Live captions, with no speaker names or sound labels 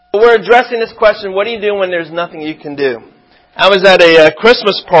we're addressing this question, what do you do when there's nothing you can do? I was at a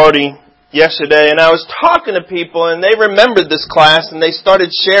Christmas party yesterday, and I was talking to people, and they remembered this class, and they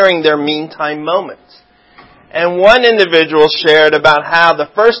started sharing their meantime moments. And one individual shared about how the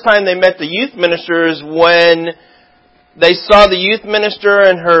first time they met the youth minister is when they saw the youth minister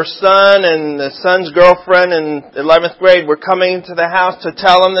and her son and the son's girlfriend in 11th grade were coming into the house to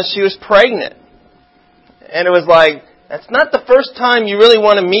tell them that she was pregnant. And it was like, that's not the first time you really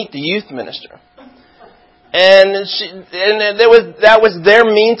want to meet the youth minister. And that was their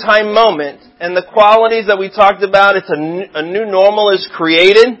meantime moment. And the qualities that we talked about, it's a new normal is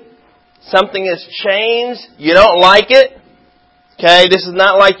created. Something has changed. You don't like it. Okay, this is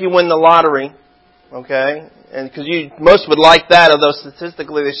not like you win the lottery. Okay, and because most would like that, although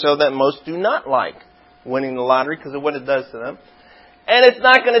statistically they show that most do not like winning the lottery because of what it does to them. And it's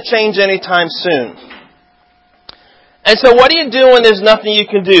not going to change anytime soon. And so what do you do when there's nothing you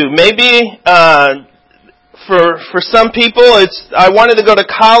can do? Maybe for some people, I wanted to go to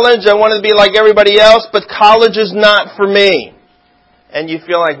college. I wanted to be like everybody else, but college is not for me. And you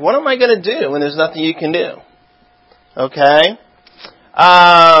feel like, what am I going to do when there's nothing you can do? Okay?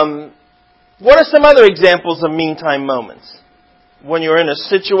 What are some other examples of meantime moments? When you're in a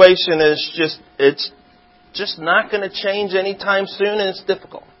situation it's just not going to change anytime soon and it's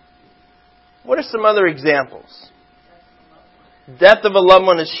difficult. What are some other examples? Death of a loved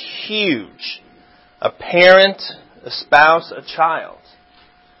one is huge. A parent, a spouse, a child.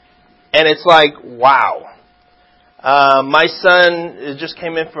 And it's like, wow. My son just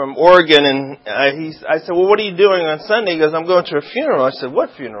came in from Oregon, and I said, well, what are you doing on Sunday? He goes, I'm going to a funeral. I said,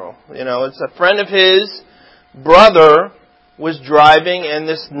 what funeral? It's a friend of his brother was driving, and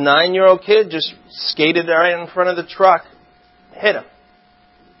this 9-year-old kid just skated right in front of the truck, hit him,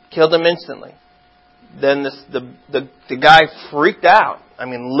 killed him instantly. Then the guy freaked out. I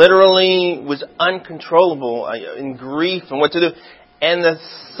mean, literally was uncontrollable in grief and what to do. And the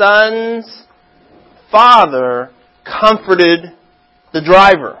son's father comforted the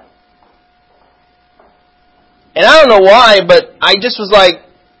driver. And I don't know why, but I just was like,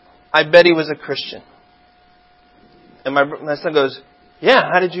 I bet he was a Christian. And my son goes, yeah,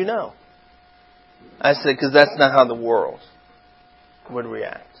 how did you know? I said, because that's not how the world would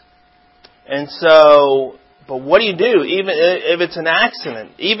react. And so, but what do you do? Even if it's an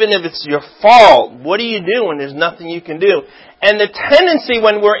accident, even if it's your fault, what do you do when there's nothing you can do? And the tendency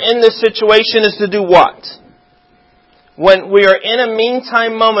when we're in this situation is to do what? When we are in a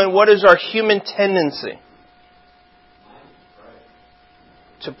meantime moment, what is our human tendency?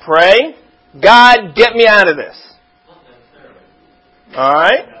 To pray. God, get me out of this.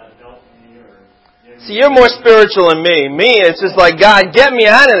 Alright? See, you're more spiritual than me. Me, it's just like, God, get me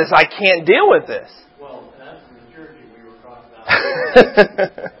out of this. I can't deal with this. Well, that's the maturity we were talking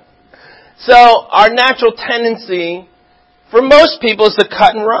about. So, our natural tendency, for most people, is to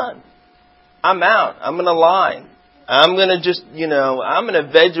cut and run. I'm out. I'm going to lie. I'm going to just, I'm going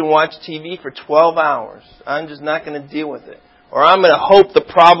to veg and watch TV for 12 hours. I'm just not going to deal with it. Or I'm going to hope the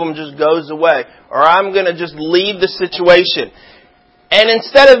problem just goes away. Or I'm going to just leave the situation. And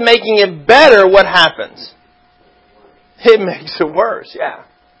instead of making it better, what happens? It makes it worse, yeah.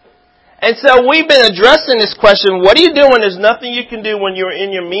 And so we've been addressing this question, what do you do when there's nothing you can do when you're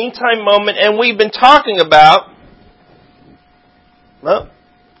in your meantime moment? And we've been talking about, well,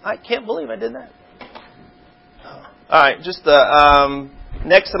 I can't believe I did that. All right, just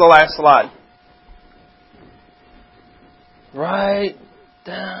next to the last slide. Right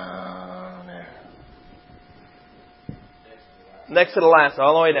down there. Next to the last,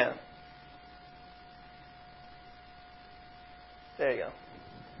 all the way down. There you go.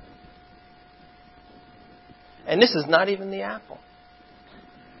 And this is not even the apple.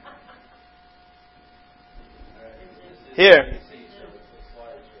 Here.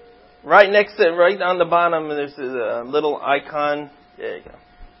 Right on the bottom, there's a little icon. There you go.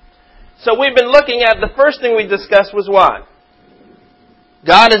 So we've been looking at, the first thing we discussed was what?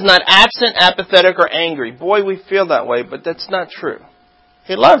 God is not absent, apathetic, or angry. Boy, we feel that way, but that's not true.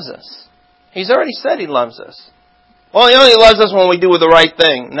 He loves us. He's already said He loves us. Well, He only loves us when we do the right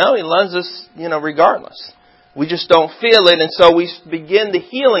thing. No, He loves us, regardless. We just don't feel it, and so we begin the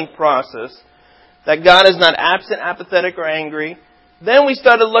healing process that God is not absent, apathetic, or angry. Then we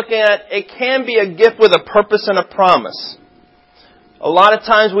started looking at it can be a gift with a purpose and a promise. A lot of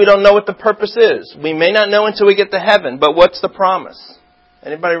times we don't know what the purpose is. We may not know until we get to heaven, but what's the promise?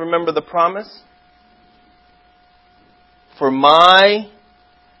 Anybody remember the promise? For my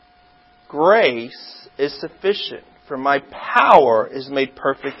grace is sufficient, for my power is made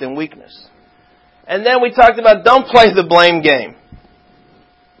perfect in weakness. And then we talked about don't play the blame game.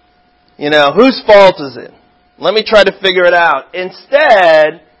 Whose fault is it? Let me try to figure it out.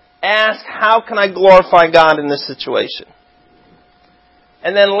 Instead, ask, how can I glorify God in this situation?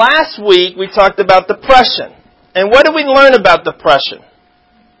 And then last week, we talked about depression. And what did we learn about depression?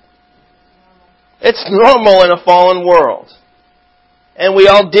 It's normal in a fallen world. And we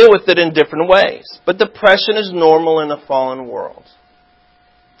all deal with it in different ways. But depression is normal in a fallen world.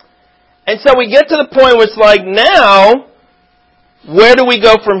 And so we get to the point where it's like, now, where do we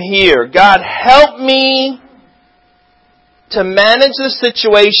go from here? God, help me to manage the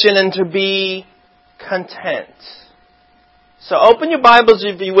situation and to be content. So open your Bibles,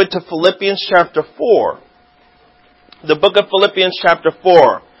 if you would, to Philippians chapter 4. The book of Philippians chapter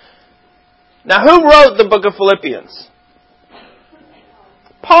 4. Now, who wrote the book of Philippians?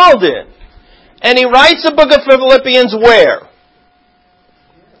 Paul did. And he writes the book of Philippians where?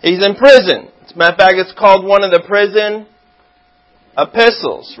 He's in prison. As a matter of fact, it's called one of the prison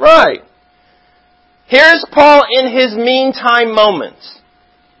epistles. Right. Here's Paul in his meantime moments.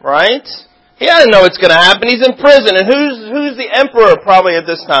 Right? He doesn't know what's going to happen. He's in prison. And who's the emperor probably at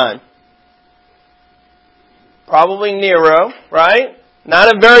this time? Probably Nero, right?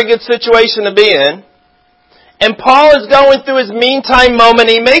 Not a very good situation to be in. And Paul is going through his meantime moment.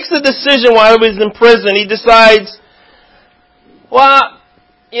 He makes a decision while he was in prison. He decides, well,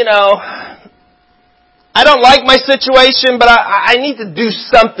 I don't like my situation, but I need to do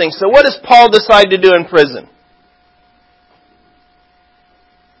something. So what does Paul decide to do in prison?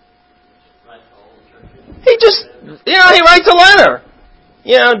 He just, he writes a letter.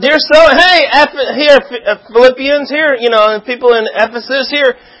 Dear Philippians here, and people in Ephesus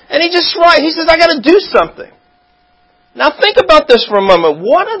here. And he just writes, he says, I got to do something. Now think about this for a moment.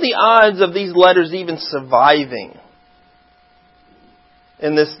 What are the odds of these letters even surviving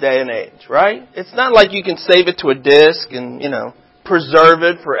in this day and age, right? It's not like you can save it to a disk and, preserve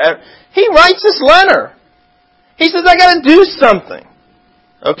it forever. He writes this letter. He says, I got to do something.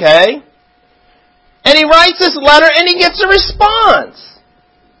 Okay? And he writes this letter and he gets a response.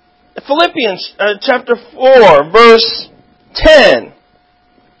 Philippians chapter 4, verse 10.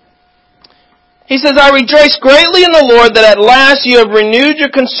 He says, I rejoice greatly in the Lord that at last you have renewed your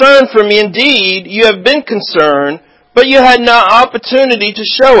concern for me. Indeed, you have been concerned, but you had no opportunity to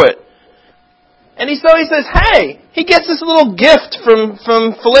show it. And he says, hey, he gets this little gift from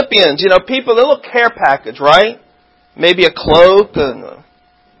Philippians. People, a little care package, right? Maybe a cloak, a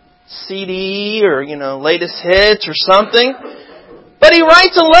CD, or, latest hits or something. But he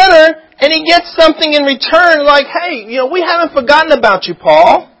writes a letter and he gets something in return like, hey, we haven't forgotten about you,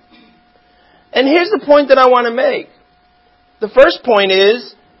 Paul. And here's the point that I want to make. The first point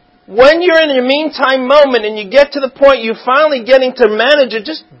is, when you're in your meantime moment and you get to the point you're finally getting to manage it,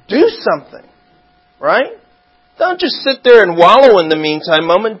 just do something. Right? Don't just sit there and wallow in the meantime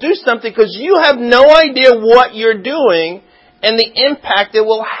moment. Do something, because you have no idea what you're doing and the impact it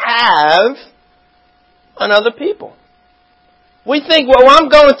will have on other people. We think, well, I'm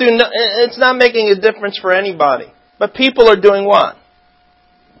going through, it's not making a difference for anybody. But people are doing what?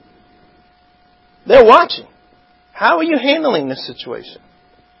 They're watching. How are you handling this situation?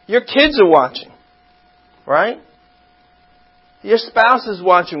 Your kids are watching. Right? Your spouse is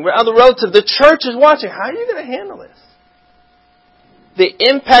watching. Other relatives, the church is watching. How are you going to handle this? The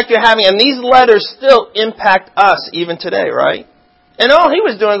impact you're having, and these letters still impact us even today, right? And all he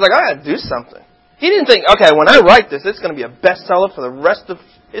was doing was like, I got to do something. He didn't think, okay, when I write this, it's going to be a bestseller for the rest of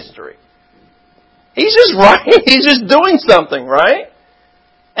history. He's just writing. He's just doing something, right?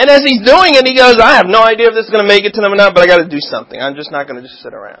 And as he's doing it, he goes, I have no idea if this is going to make it to them or not, but I got to do something. I'm just not going to just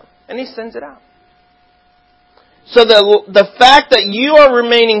sit around. And he sends it out. So the fact that you are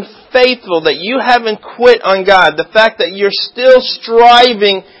remaining faithful, that you haven't quit on God, the fact that you're still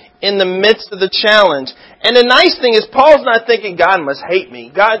striving in the midst of the challenge. And the nice thing is, Paul's not thinking God must hate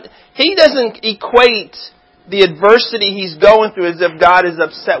me. He doesn't equate the adversity he's going through as if God is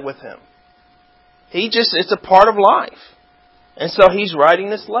upset with him. It's a part of life. And so he's writing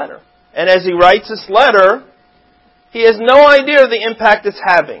this letter. And as he writes this letter, he has no idea of the impact it's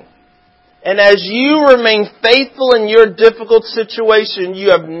having. And as you remain faithful in your difficult situation,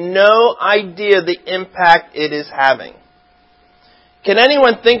 you have no idea the impact it is having. Can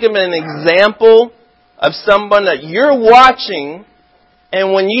anyone think of an example of someone that you're watching,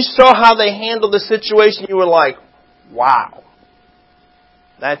 and when you saw how they handled the situation, you were like, wow,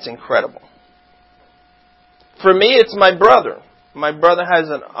 that's incredible. For me, it's my brother. My brother has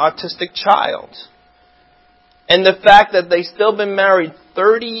an autistic child. And the fact that they've still been married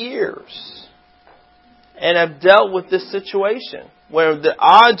 30 years and have dealt with this situation where the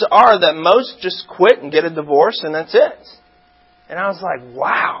odds are that most just quit and get a divorce and that's it. And I was like,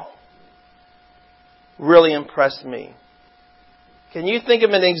 wow. really impressed me. Can you think of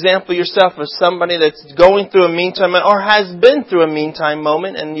an example yourself of somebody that's going through a meantime or has been through a meantime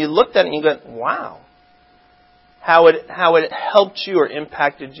moment and you looked at it and you go, wow, how it helped you or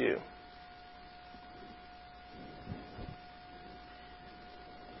impacted you?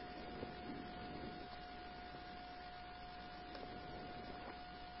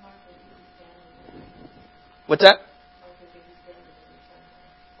 What's that?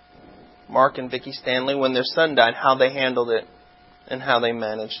 Mark and Vicki Stanley, when their son died, how they handled it and how they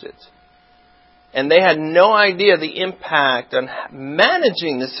managed it. And they had no idea the impact on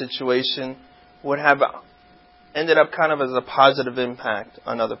managing the situation would have ended up kind of as a positive impact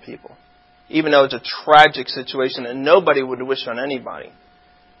on other people. Even though it's a tragic situation and nobody would wish on anybody.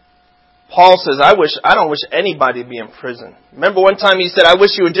 Paul says, I don't wish anybody to be in prison. Remember one time he said, I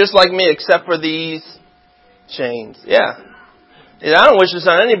wish you were just like me except for these chains. Yeah. I don't wish this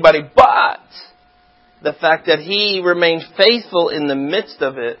on anybody, but the fact that he remained faithful in the midst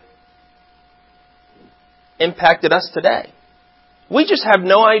of it impacted us today. We just have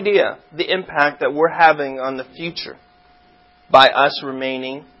no idea the impact that we're having on the future by us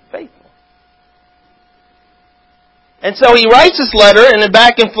remaining faithful. And so he writes this letter, and then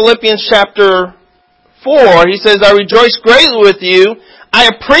back in Philippians chapter 4, he says, I rejoice greatly with you. I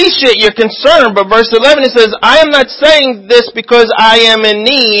appreciate your concern, but verse 11 it says, I am not saying this because I am in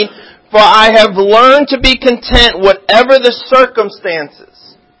need, for I have learned to be content whatever the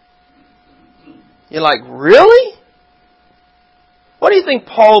circumstances. You're like, really? What do you think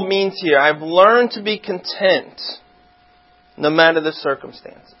Paul means here? I've learned to be content no matter the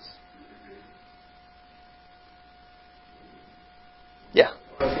circumstances. Yeah.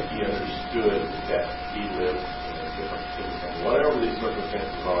 I think he understood that he lived in a different kingdom. Whatever these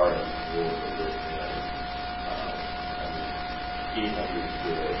circumstances are, he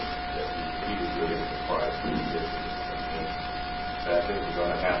understood that he was living for Christ. And bad things were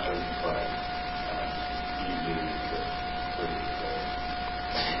going to happen, but he knew that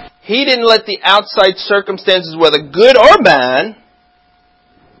he didn't let the outside circumstances, whether good or bad,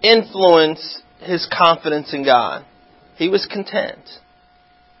 influence his confidence in God. He was content.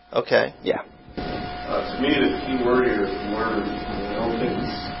 Okay, yeah. To me, the key word here is learn. I don't think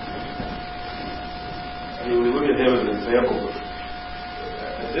we look at him as an example, but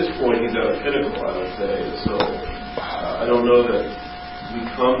at this point he's at a pinnacle, I would say. So I don't know that we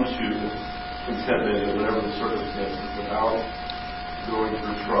come to contentment in whatever the circumstances without going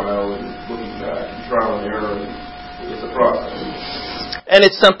through trial and looking back, trial and error. It's a process. And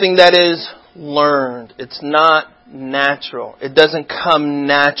it's something that is learned. It's not natural. It doesn't come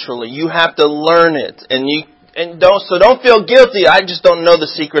naturally. You have to learn it. Don't feel guilty. I just don't know the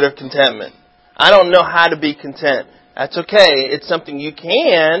secret of contentment. I don't know how to be content. That's okay. It's something you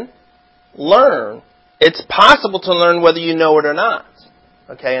can learn. It's possible to learn whether you know it or not.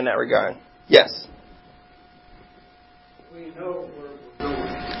 Okay, in that regard. Yes. We know where we're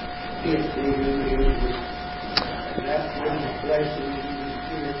going. If we do, that brings blessing in the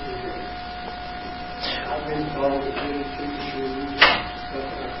spirit today. I've been called to do shoes, stuff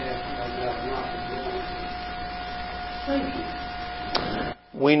like that, and I've not been doing. Thank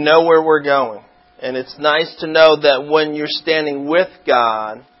you. We know where we're going. And it's nice to know that when you're standing with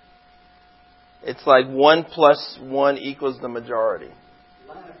God, it's like 1 + 1 = the majority.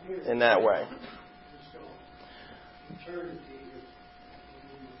 In that way.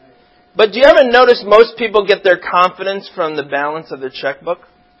 But do you ever notice most people get their confidence from the balance of their checkbook?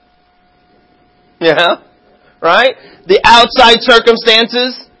 Yeah? Right? The outside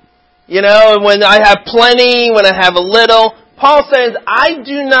circumstances. When I have plenty, when I have a little. Paul says, I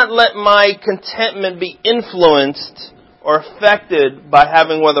do not let my contentment be influenced or affected by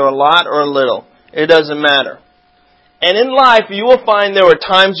having whether a lot or a little. It doesn't matter. And in life, you will find there are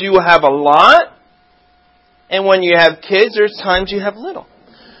times you will have a lot, and when you have kids, there's times you have little.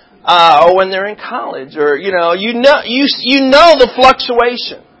 Or when they're in college, or you know the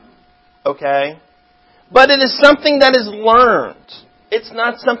fluctuation. Okay? But it is something that is learned. It's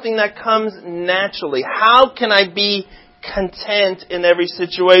not something that comes naturally. How can I be content in every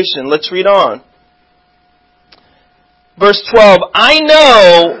situation? Let's read on. Verse 12, I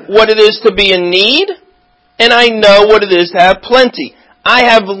know what it is to be in need, and I know what it is to have plenty. I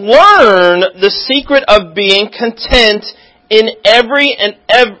have learned the secret of being content in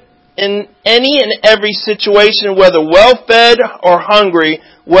any and every situation, whether well-fed or hungry,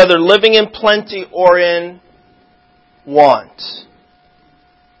 whether living in plenty or in want.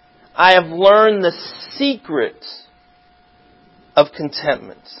 I have learned the secret of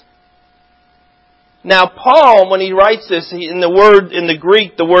contentment. Now, Paul, when he writes this, in the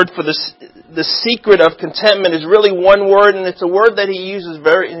Greek, the word for this the secret of contentment is really one word, and it's a word that he uses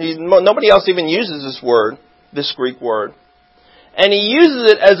nobody else even uses this word, this Greek word. And he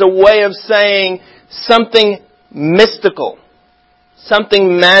uses it as a way of saying something mystical,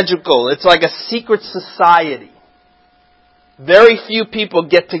 something magical. It's like a secret society. Very few people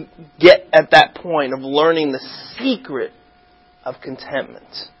get at that point of learning the secret of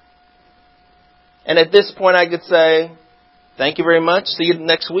contentment. And at this point I could say, thank you very much, see you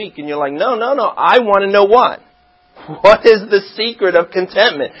next week. And you're like, no, I want to know what? What is the secret of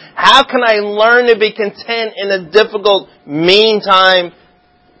contentment? How can I learn to be content in a difficult, meantime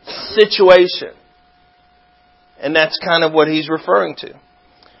situation? And that's kind of what he's referring to.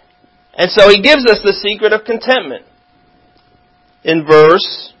 And so he gives us the secret of contentment. In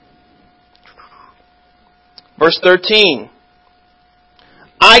verse 13.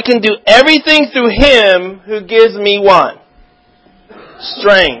 I can do everything through Him who gives me what?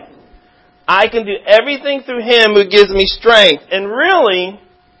 Strength. I can do everything through Him who gives me strength. And really,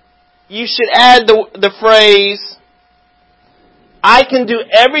 you should add the phrase, I can do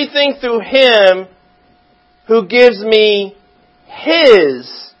everything through Him who gives me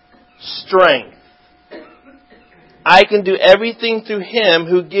His strength. I can do everything through Him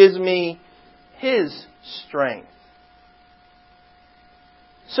who gives me His strength.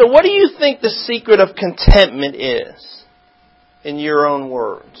 So what do you think the secret of contentment is in your own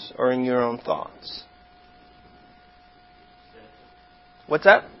words or in your own thoughts? What's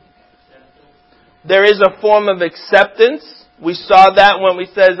that? There is a form of acceptance. We saw that when we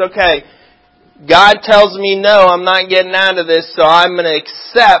says, okay, God tells me no, I'm not getting out of this, so I'm going to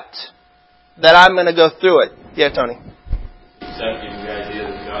accept that I'm going to go through it. Yeah, Tony. Accepting the idea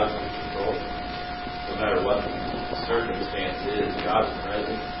that God's in control. No matter what the circumstance is, God's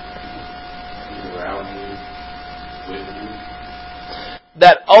present. He's around you, with you.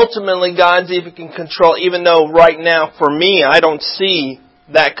 That ultimately God's even in control, even though right now for me I don't see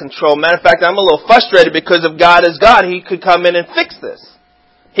that control. Matter of fact, I'm a little frustrated because if God is God, He could come in and fix this.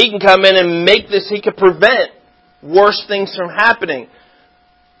 He can come in and make this, He could prevent worse things from happening.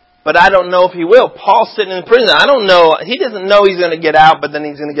 But I don't know if He will. Paul's sitting in prison. I don't know. He doesn't know he's going to get out, but then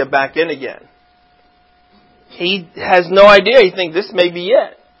he's going to get back in again. He has no idea. He thinks this may be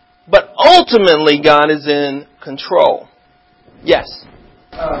it. But ultimately, God is in control. Yes?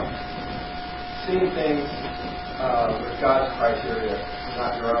 Seeing things with God's criteria,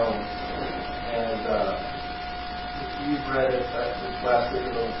 not your own. And you've read it this last week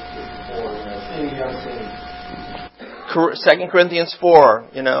or the week before, seeing the unseen. 2 Corinthians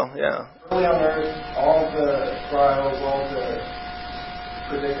 4, yeah. Early on earth, all the trials, all the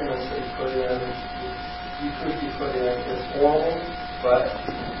predicaments that you could be put in is horrible, but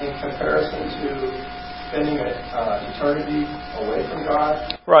in comparison to spending eternity away from God,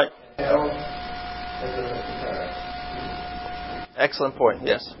 right. Hell, it doesn't compare. Excellent point,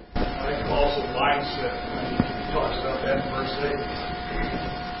 yes. I think also mindset. He talks about that in verse 8.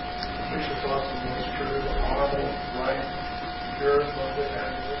 Which is also most true, honorable, right, pure, lovely,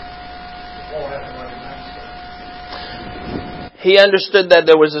 admirable. All have the right mindset. He understood that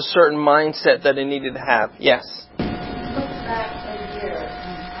there was a certain mindset that he needed to have. Yes. Look back a year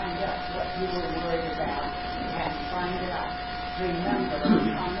and find out what you were worried about and find out. Remember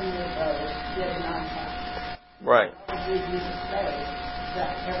how many of those did not happen. Right. How did you say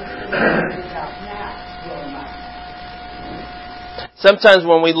that everything you're worried about now will not happen? Sometimes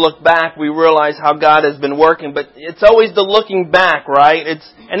when we look back, we realize how God has been working, but it's always the looking back, right?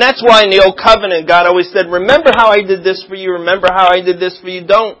 And that's why in the Old Covenant, God always said, remember how I did this for you, remember how I did this for you.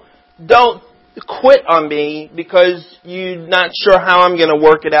 Don't quit on me because you're not sure how I'm going to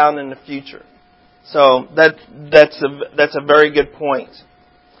work it out in the future. So that's a very good point.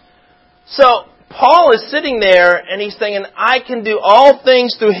 So Paul is sitting there and he's saying, I can do all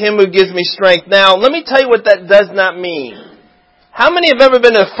things through Him who gives me strength. Now, let me tell you what that does not mean. How many have ever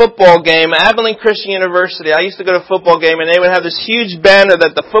been to a football game at Abilene Christian University? I used to go to a football game and they would have this huge banner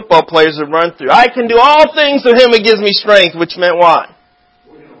that the football players would run through. I can do all things through Him who gives me strength, which meant what?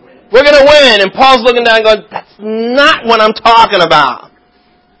 We're going to win. And Paul's looking down and going, that's not what I'm talking about.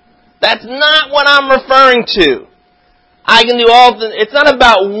 That's not what I'm referring to. I can do all things. It's not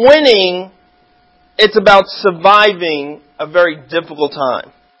about winning. It's about surviving a very difficult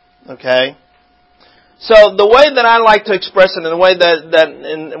time. Okay? So the way that I like to express it, and the way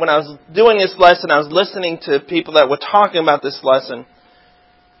that when I was doing this lesson, I was listening to people that were talking about this lesson.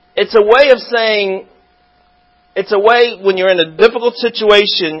 It's a way of saying, it's a way when you're in a difficult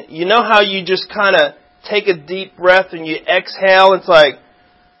situation, you know how you just kind of take a deep breath and you exhale. It's like,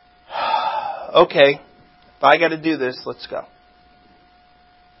 okay, if I got to do this, let's go.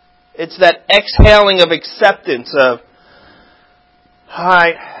 It's that exhaling of acceptance of, all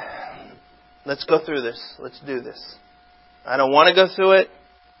right, let's go through this. Let's do this. I don't want to go through it,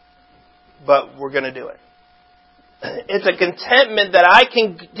 but we're going to do it. It's a contentment that I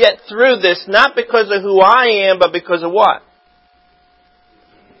can get through this, not because of who I am, but because of what?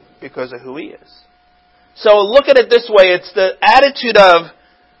 Because of who He is. So look at it this way. It's the attitude of,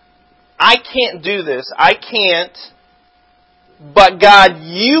 I can't do this. I can't. But God,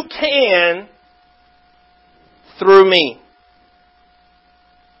 You can through me.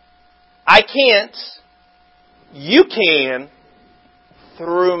 I can't. You can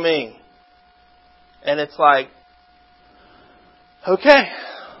through me. And it's like, okay,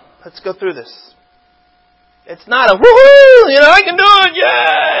 let's go through this. It's not a woohoo, I can do it,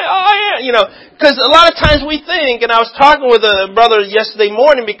 yeah, oh yeah, because a lot of times we think, and I was talking with a brother yesterday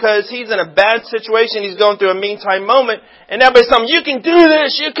morning because he's in a bad situation, he's going through a meantime moment, and everybody's saying, you can do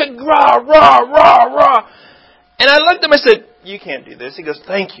this, you can, rah, rah, rah, rah. And I looked at him and said, you can't do this. He goes,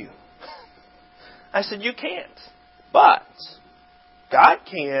 thank you. I said, you can't, but God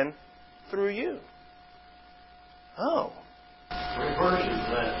can through you. Oh. Reversion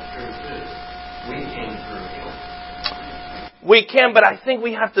to that truth is, we came through Him. We can, but I think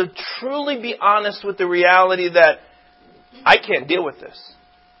we have to truly be honest with the reality that I can't deal with this.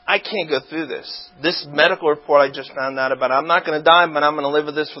 I can't go through this. This medical report I just found out about, I'm not going to die, but I'm going to live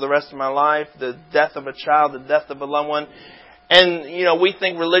with this for the rest of my life. The death of a child, the death of a loved one. And, we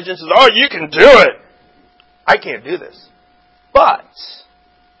think religion says, oh, you can do it. I can't do this. But,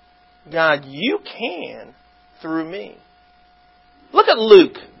 God, You can through me. Look at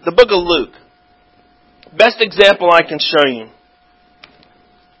Luke, the book of Luke. Best example I can show you.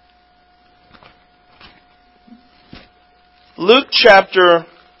 Luke chapter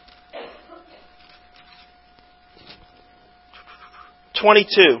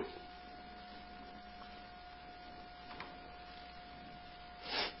 22.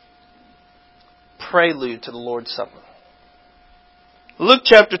 Prelude to the Lord's Supper. Luke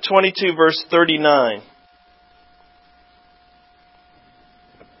chapter 22, verse 39.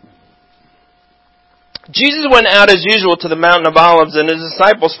 Jesus went out as usual to the Mountain of Olives, and His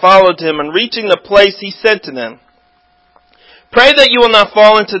disciples followed Him, and reaching the place, He said to them, pray that you will not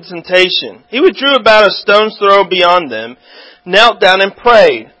fall into temptation. He withdrew about a stone's throw beyond them, knelt down and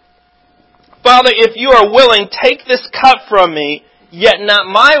prayed, Father, if You are willing, take this cup from me, yet not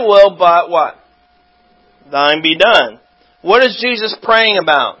my will, but what? Thine be done. What is Jesus praying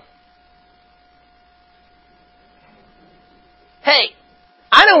about? Hey,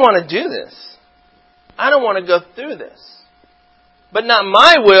 I don't want to do this. I don't want to go through this. But not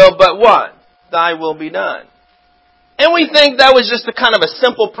my will, but what? Thy will be done. And we think that was just a kind of a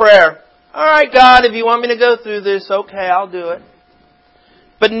simple prayer. All right, God, if You want me to go through this, okay, I'll do it.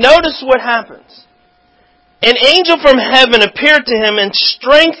 But notice what happens. An angel from heaven appeared to him and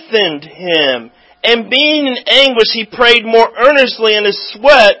strengthened him. And being in anguish, he prayed more earnestly, and his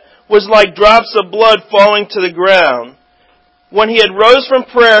sweat was like drops of blood falling to the ground. When he had rose from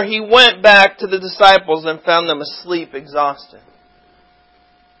prayer, he went back to the disciples and found them asleep, exhausted.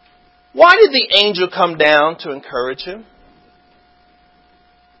 Why did the angel come down to encourage him?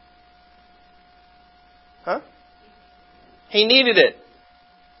 Huh? He needed it.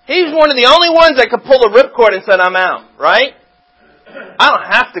 He was one of the only ones that could pull the ripcord and said, I'm out, right? I don't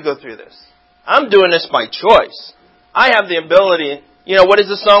have to go through this. I'm doing this by choice. I have the ability. What is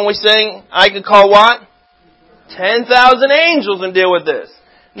the song we sing? I could call what? 10,000 angels and deal with this.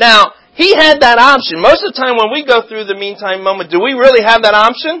 Now, he had that option. Most of the time when we go through the meantime moment, do we really have that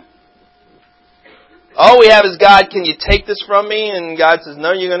option? All we have is, God, can You take this from me? And God says,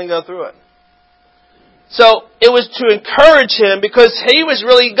 no, you're going to go through it. So it was to encourage him because he was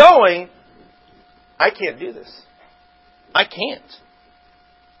really going, I can't do this. I can't.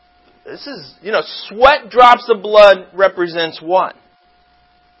 This is, sweat drops of blood represents what?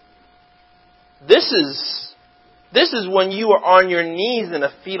 This is when you are on your knees in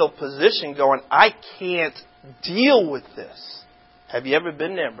a fetal position going, I can't deal with this. Have you ever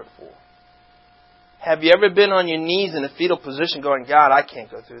been there before? Have you ever been on your knees in a fetal position going, God, I can't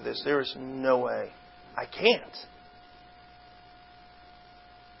go through this. There is no way. I can't.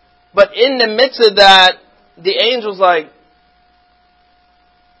 But in the midst of that, the angel's like,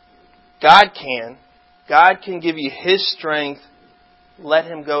 God can. God can give you His strength. Let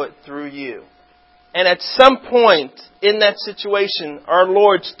Him go it through you. And at some point in that situation, our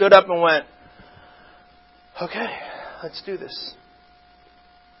Lord stood up and went, okay, let's do this.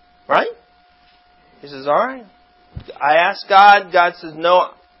 Right? He says, all right. I asked God. God says, no,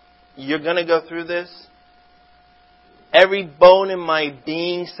 you're going to go through this. Every bone in my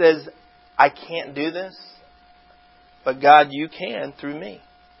being says, I can't do this. But God, you can through me.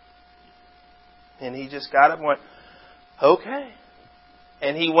 And he just got up and went, okay.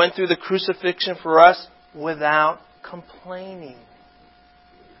 And he went through the crucifixion for us without complaining.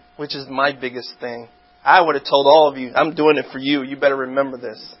 Which is my biggest thing. I would have told all of you, I'm doing it for you. You better remember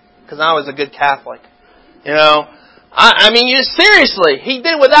this. Because I was a good Catholic. You know, I mean, seriously, he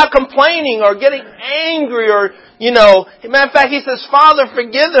did it without complaining or getting angry or, you know. Matter of fact, he says, Father,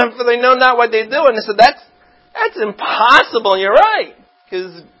 forgive them for they know not what they do. And I said, that's impossible. You're right.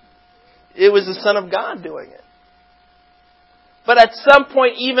 Because it was the Son of God doing it. But at some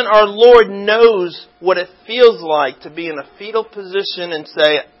point, even our Lord knows what it feels like to be in a fetal position and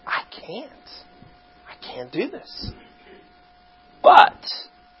say, I can't do this. But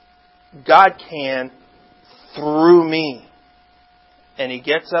God can through me. And he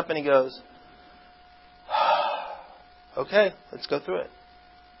gets up and he goes, okay, let's go through it.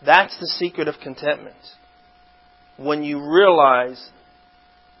 That's the secret of contentment. When you realize,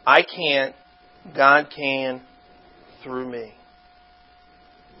 I can't, God can through me.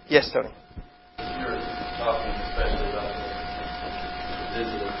 Yes, Tony. You're talking especially about the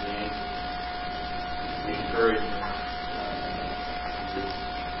visit of the angel, the encouragement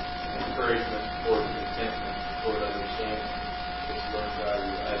toward contentment, toward understanding this Lord's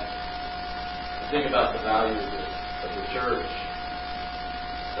value. I think about the value of the church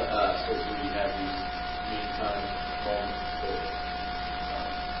to us as we have these meantime moments.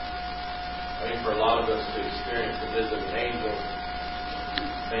 I think for a lot of us to experience the visit of an angel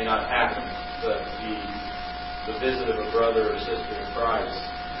may not happen, but the visit of a brother or sister in Christ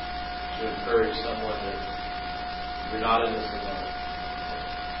to encourage someone that you're not in this alone.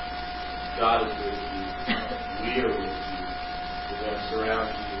 God is with you. We are with you. We're going to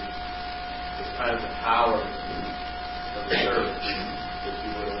surround you. It's kind of the power of the church, if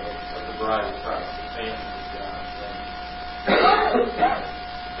you will, of the bride of Christ, the family of God.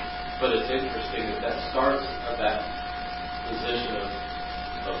 But it's interesting that starts at that position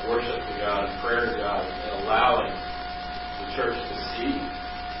of worship to God and prayer to God and allowing the church to see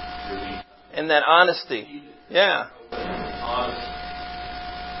your need. And that honesty. Yeah. Honest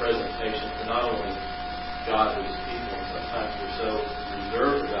presentation to not only God but His people. And sometimes we're so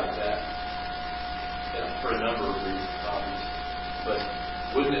reserved about that for a number of reasons, obviously. But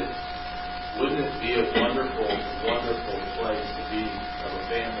wouldn't it be a wonderful, wonderful place to be of a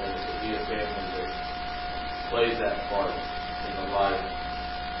family, to be a family that plays that part in the life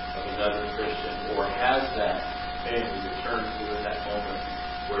of another Christian, or has that family return to in that moment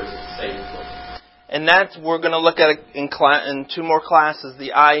where it's a safe place? And that's, we're going to look at it in two more classes,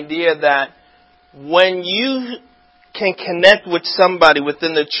 the idea that when you can connect with somebody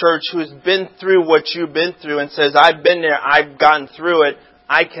within the church who has been through what you've been through and says, I've been there, I've gotten through it,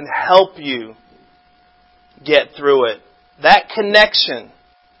 I can help you get through it. That connection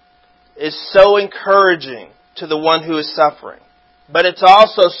is so encouraging to the one who is suffering. But it's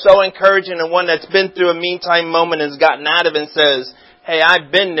also so encouraging to one that's been through a meantime moment and has gotten out of it and says, hey,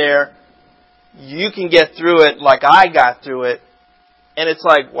 I've been there. You can get through it like I got through it. And it's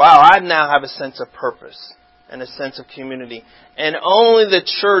like, wow, I now have a sense of purpose and a sense of community. And only the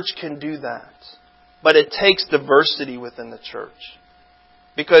church can do that. But it takes diversity within the church.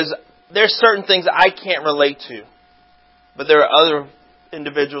 Because there's certain things I can't relate to. But there are other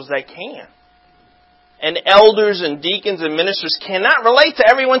individuals that can. And elders and deacons and ministers cannot relate to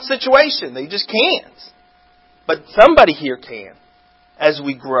everyone's situation. They just can't. But somebody here can as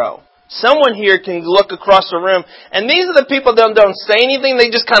we grow. Someone here can look across the room. And these are the people that don't say anything. They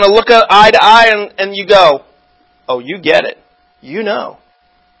just kind of look eye to eye and you go, oh, you get it. You know.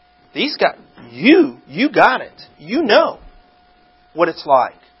 You got it. You know what it's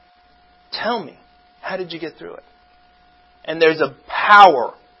like. Tell me, how did you get through it? And there's a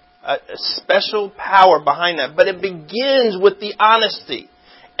power, a special power behind that. But it begins with the honesty.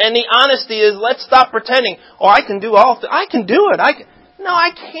 And the honesty is, let's stop pretending, oh, I can do all I can do it. No, I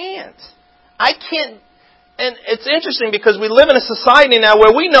can't. I can't. And it's interesting because we live in a society now where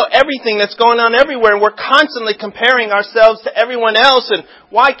we know everything that's going on everywhere, and we're constantly comparing ourselves to everyone else. And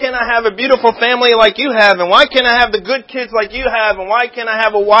why can't I have a beautiful family like you have? And why can't I have the good kids like you have? And why can't I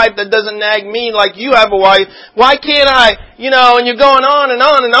have a wife that doesn't nag me like you have a wife? Why can't I, and you're going on and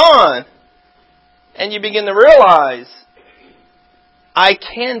on and on. And you begin to realize, I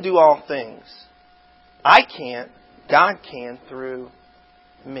can do all things. I can't. God can through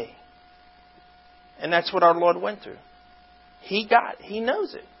me. And that's what our Lord went through. He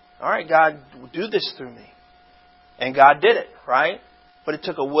knows it. All right, God, do this through me. And God did it, right? But it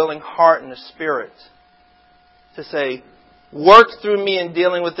took a willing heart and a spirit to say, work through me in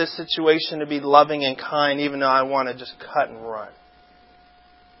dealing with this situation to be loving and kind, even though I want to just cut and run.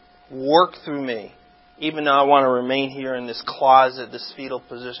 Work through me, even though I want to remain here in this closet, this fetal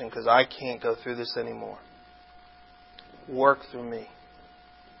position, because I can't go through this anymore. Work through me.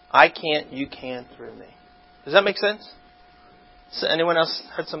 I can't, you can through me. Does that make sense? So anyone else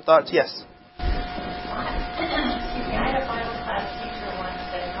had some thoughts? Yes. I had a Bible class teacher once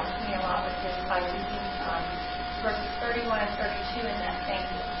that helped me a lot with this by reading verses 31 and 32 in that same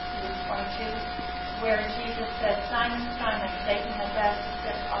Luke 22, where Jesus said, Simon, Simon, Satan has asked to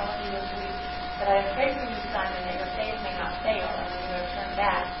sift all of you as wheat, but I have prayed for you, Simon, that your faith may not fail, and when you have turned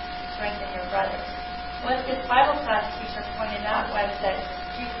back, strengthen your brothers. What this Bible class teacher pointed out was that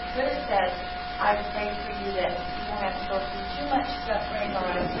Jesus could have said, I pray for you that you won't have to go through too much suffering, or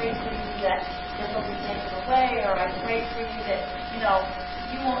I pray for you that this will be taken away, or I pray for you that,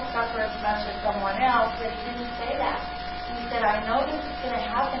 you won't suffer as much as someone else. But he didn't say that. He said, I know this is going to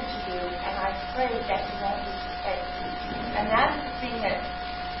happen to you, and I pray that you won't lose your faith. And that's the thing that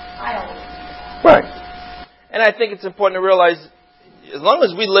I always do. Right. And I think it's important to realize, as long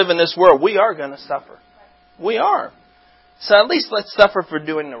as we live in this world, we are going to suffer. We are. So at least let's suffer for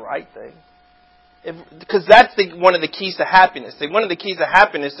doing the right thing. Because that's one of the keys to happiness. One of the keys to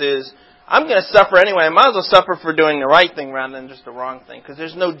happiness is, I'm going to suffer anyway. I might as well suffer for doing the right thing rather than just the wrong thing. Because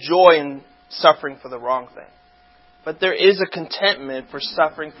there's no joy in suffering for the wrong thing. But there is a contentment for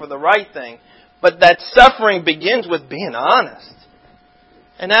suffering for the right thing. But that suffering begins with being honest.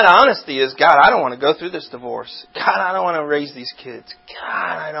 And that honesty is, God, I don't want to go through this divorce. God, I don't want to raise these kids.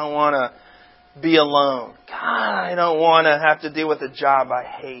 God, I don't want to be alone. God, I don't want to have to deal with a job I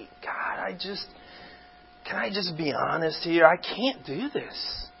hate. God, can I just be honest here? I can't do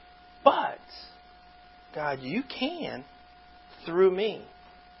this. But, God, you can through me.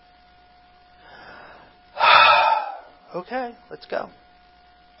 Okay, let's go.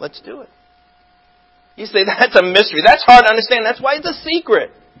 Let's do it. You say, that's a mystery. That's hard to understand. That's why it's a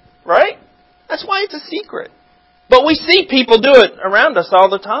secret. Right? That's why it's a secret. But we see people do it around us all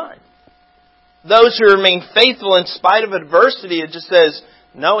the time. Those who remain faithful in spite of adversity, it just says,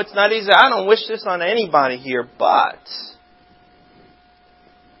 no, it's not easy. I don't wish this on anybody here, but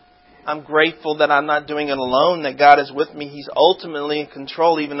I'm grateful that I'm not doing it alone, that God is with me. He's ultimately in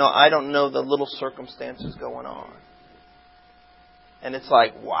control, even though I don't know the little circumstances going on. And it's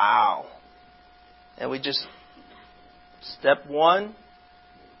like, wow. And we just, step 1,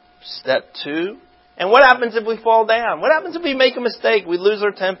 step 2. And what happens if we fall down? What happens if we make a mistake? We lose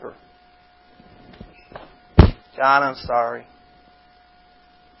our temper. God, I'm sorry.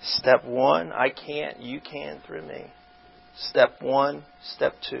 Step 1, I can't, you can through me. Step 1,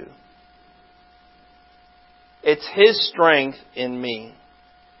 step 2. It's His strength in me.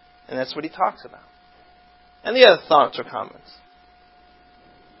 And that's what He talks about. And the other thoughts or comments?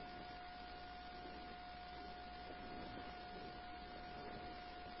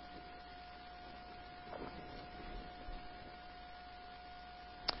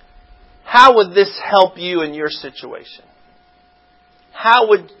 How would this help you in your situation? How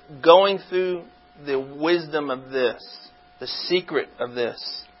would going through the wisdom of this, the secret of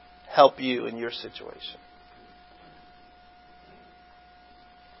this, help you in your situation?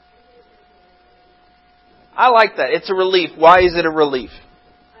 I like that. It's a relief. Why is it a relief?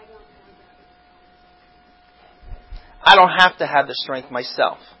 I don't have to have the strength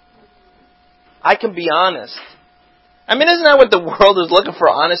myself. I can be honest. I mean, isn't that what the world is looking for,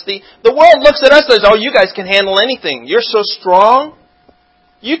 honesty? The world looks at us and says, oh, you guys can handle anything. You're so strong.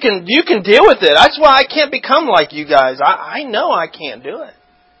 You can deal with it. That's why I can't become like you guys. I know I can't do it.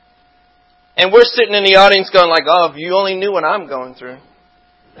 And we're sitting in the audience going like, oh, if you only knew what I'm going through.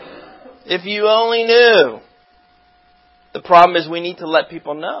 If you only knew. The problem is we need to let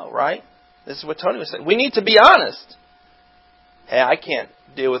people know, right? This is what Tony was saying. We need to be honest. Hey, I can't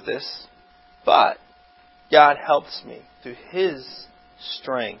deal with this. But God helps me through His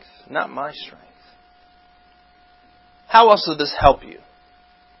strength, not my strength. How else will this help you?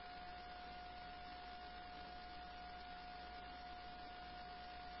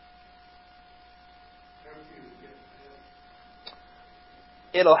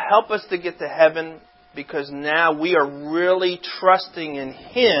 It'll help us to get to heaven because now we are really trusting in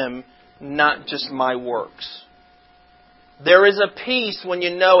Him, not just my works. There is a peace when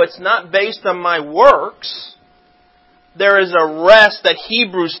you know it's not based on my works. There is a rest that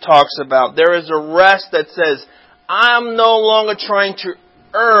Hebrews talks about. There is a rest that says, I'm no longer trying to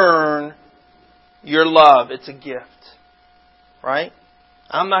earn your love. It's a gift. Right?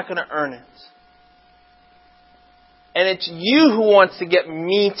 I'm not going to earn it. And it's you who wants to get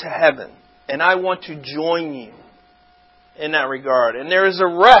me to heaven. And I want to join you. in that regard. And there is a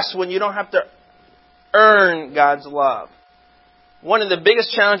rest when you don't have to earn God's love. One of the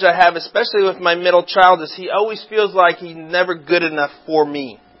biggest challenges I have, especially with my middle child, is he always feels like he's never good enough for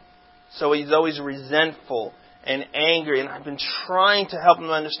me. So he's always resentful and angry. And I've been trying to help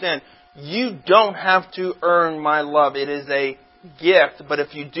him understand, you don't have to earn my love. It is a gift. But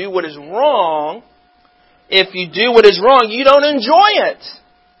if you do what is wrong, you don't enjoy it.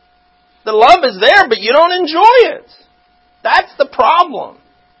 The love is there, but you don't enjoy it. That's the problem.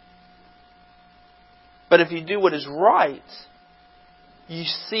 But if you do what is right, you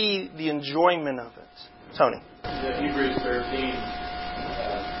see the enjoyment of it. Tony. Hebrews 13,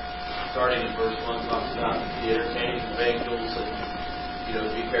 starting in verse 1, talks about the entertaining of angels and,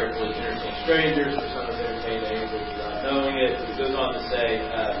 be careful as you entertain strangers, for some have entertained angels without knowing it. But it goes on to say,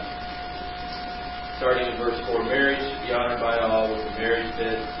 starting in verse 4, marriage should be honored by all, with the marriage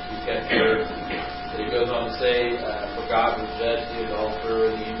bed be kept pure. But it goes on to say, for God will judge the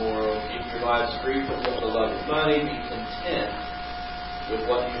adulterer and the immoral. Keep your lives free from the love of money. Be content with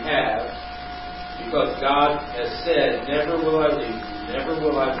what you have, because God has said, never will I leave you, never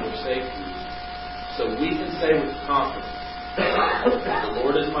will I forsake you. So we can say with confidence, the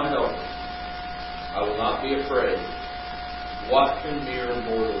Lord is my helper. I will not be afraid. What can mere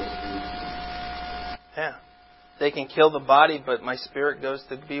mortals do? Yeah. They can kill the body, but my spirit goes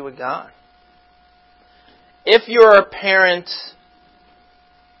to be with God. If you're a parent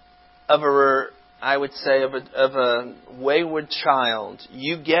of a wayward child,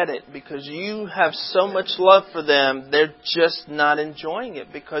 you get it because you have so much love for them, they're just not enjoying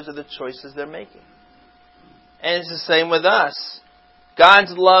it because of the choices they're making. And it's the same with us.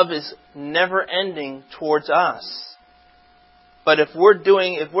 God's love is never ending towards us. But if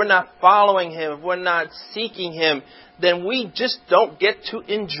we're not following Him, if we're not seeking Him, then we just don't get to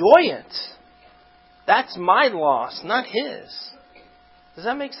enjoy it. That's my loss, not His. Does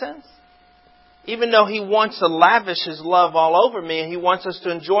that make sense? Even though He wants to lavish His love all over me, He wants us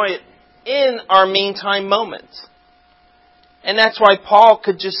to enjoy it in our meantime moments. And that's why Paul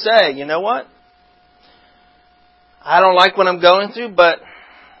could just say, you know what? I don't like what I'm going through, but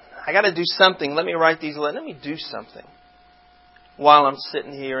I got to do something. Let me write these letters. Let me do something while I'm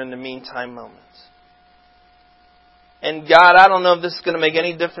sitting here in the meantime moments. And God, I don't know if this is going to make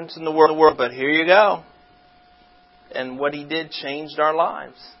any difference in the world, but here you go. And what He did changed our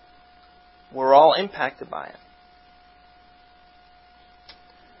lives. We're all impacted by it.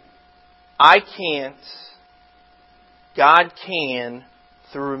 I can't. God can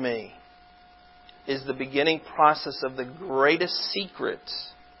through me is the beginning process of the greatest secret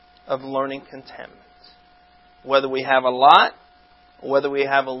of learning contentment. Whether we have a lot, whether we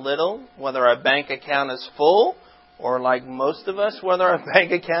have a little, whether our bank account is full, or like most of us, whether our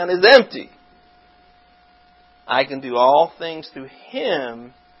bank account is empty. I can do all things through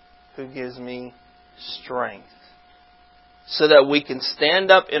Him who gives me strength. So that we can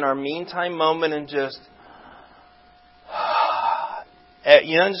stand up in our meantime moment and just...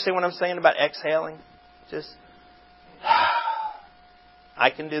 You understand what I'm saying about exhaling? Just... I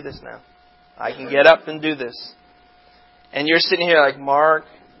can do this now. I can get up and do this. And you're sitting here like, Mark,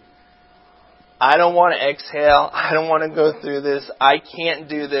 I don't want to exhale. I don't want to go through this. I can't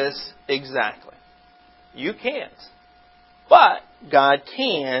do this. Exactly. You can't. But God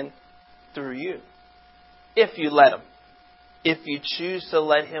can through you. If you let Him. If you choose to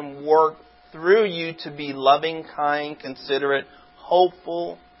let Him work through you to be loving, kind, considerate,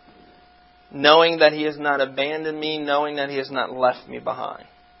 hopeful, knowing that He has not abandoned me, knowing that He has not left me behind.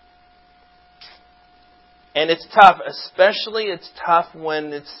 And it's tough, especially it's tough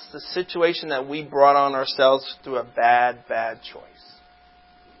when it's the situation that we brought on ourselves through a bad choice.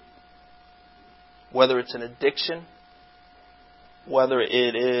 Whether it's an addiction, whether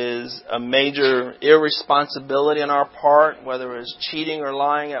it is a major irresponsibility on our part, whether it's cheating or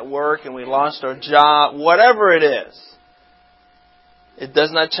lying at work and we lost our job, whatever it is, it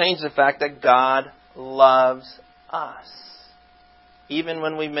does not change the fact that God loves us, even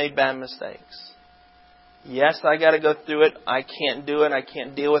when we've made bad mistakes. Yes, I got to go through it. I can't do it. I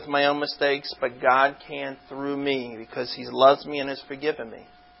can't deal with my own mistakes, but God can through me because He loves me and has forgiven me.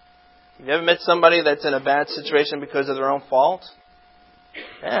 Have you ever met somebody that's in a bad situation because of their own fault?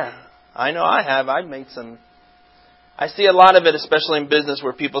 Yeah, I know I have. I've made some. I see a lot of it, especially in business,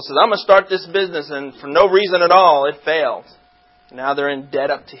 where people say, I'm going to start this business, and for no reason at all, it failed. Now they're in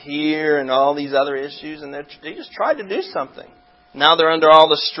debt up to here and all these other issues, and they just tried to do something. Now they're under all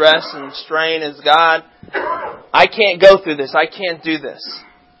the stress and strain as God, I can't go through this. I can't do this.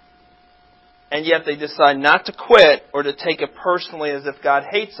 And yet they decide not to quit or to take it personally as if God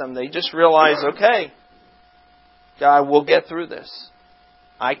hates them. They just realize, okay, God, we'll get through this.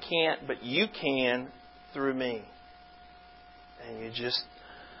 I can't, but you can through me. And you just,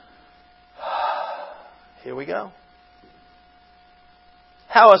 here we go.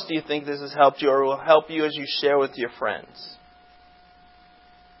 How else do you think this has helped you or will help you as you share with your friends?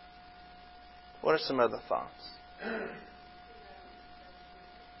 What are some other thoughts?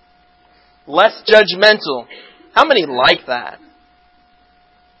 Less judgmental. How many like that?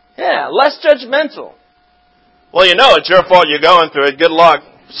 Yeah, less judgmental. Well, you know it's your fault you're going through it. Good luck.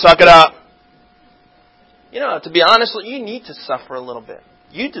 Suck it up. You know, to be honest, you need to suffer a little bit.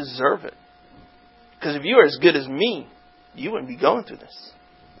 You deserve it. Because if you were as good as me, you wouldn't be going through this.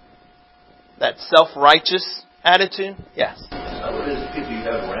 That self-righteous attitude? Yes. Some of it is people you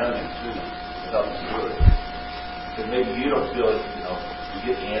have around you, too, to help you through it. Because maybe you don't feel like,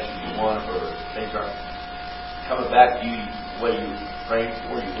 you get the answer you want or things aren't coming back to you the way you prayed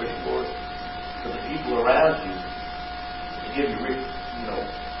for, you wished for. But the people around you, they give you,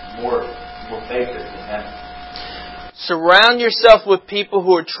 more faith that can happen. Surround yourself with people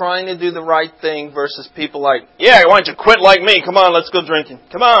who are trying to do the right thing versus people like, yeah, why don't you quit like me? Come on, let's go drinking.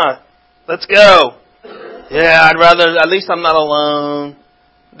 Come on, let's go. Yeah, I'd rather, at least I'm not alone.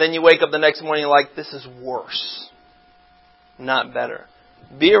 Then you wake up the next morning like, this is worse. Not better.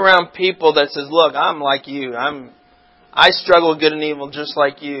 Be around people that says, look, I'm like you. I struggle with good and evil just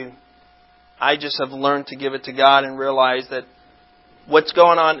like you. I just have learned to give it to God and realize that what's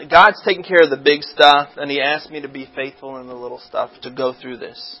going on, God's taking care of the big stuff, and He asked me to be faithful in the little stuff to go through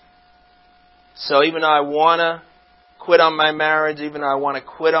this. So even though I want to quit on my marriage, even though I want to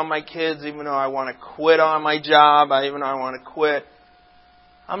quit on my kids, even though I want to quit on my job, even though I want to quit,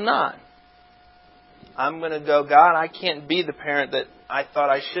 I'm not. I'm going to go, God, I can't be the parent that I thought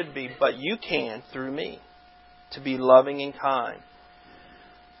I should be, but you can through me to be loving and kind.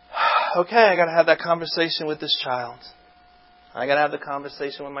 Okay, I got to have that conversation with this child. I got to have the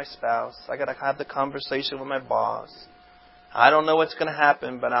conversation with my spouse. I got to have the conversation with my boss. I don't know what's going to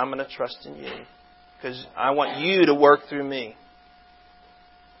happen, but I'm going to trust in you because I want you to work through me.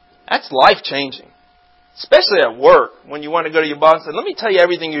 That's life-changing, especially at work when you want to go to your boss and say, let me tell you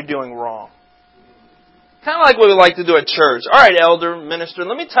everything you're doing wrong. Kind of like what we like to do at church. All right, elder, minister,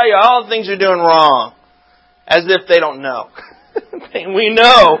 let me tell you all the things you're doing wrong. As if they don't know. We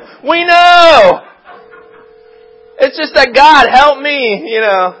know. We know. It's just that God help me,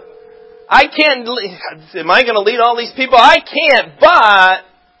 I can't, am I going to lead all these people? I can't, but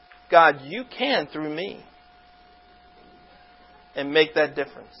God, you can through me. And make that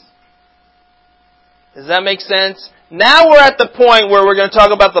difference. Does that make sense? Now we're at the point where we're going to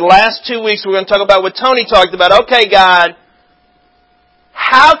talk about the last 2 weeks. We're going to talk about what Tony talked about. Okay, God,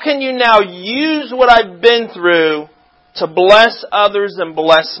 how can you now use what I've been through to bless others and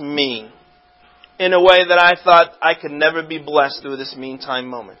bless me in a way that I thought I could never be blessed through this meantime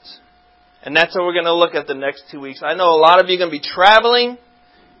moment? And that's what we're going to look at the next 2 weeks. I know a lot of you are going to be traveling.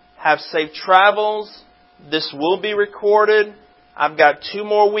 Have safe travels. This will be recorded. I've got 2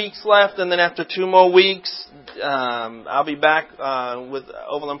 more weeks left, and then after 2 more weeks, I'll be back with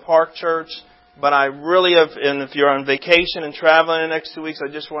Overland Park Church. But I really have, and if you're on vacation and traveling in the next 2 weeks,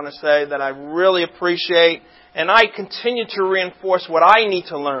 I just want to say that I really appreciate, and I continue to reinforce what I need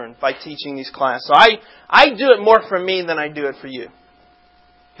to learn by teaching these classes. So I do it more for me than I do it for you.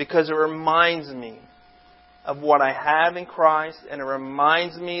 Because it reminds me of what I have in Christ, and it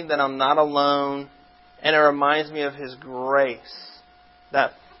reminds me that I'm not alone, and it reminds me of His grace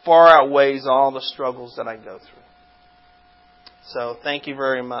that far outweighs all the struggles that I go through. So thank you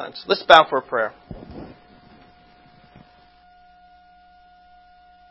very much. Let's bow for a prayer.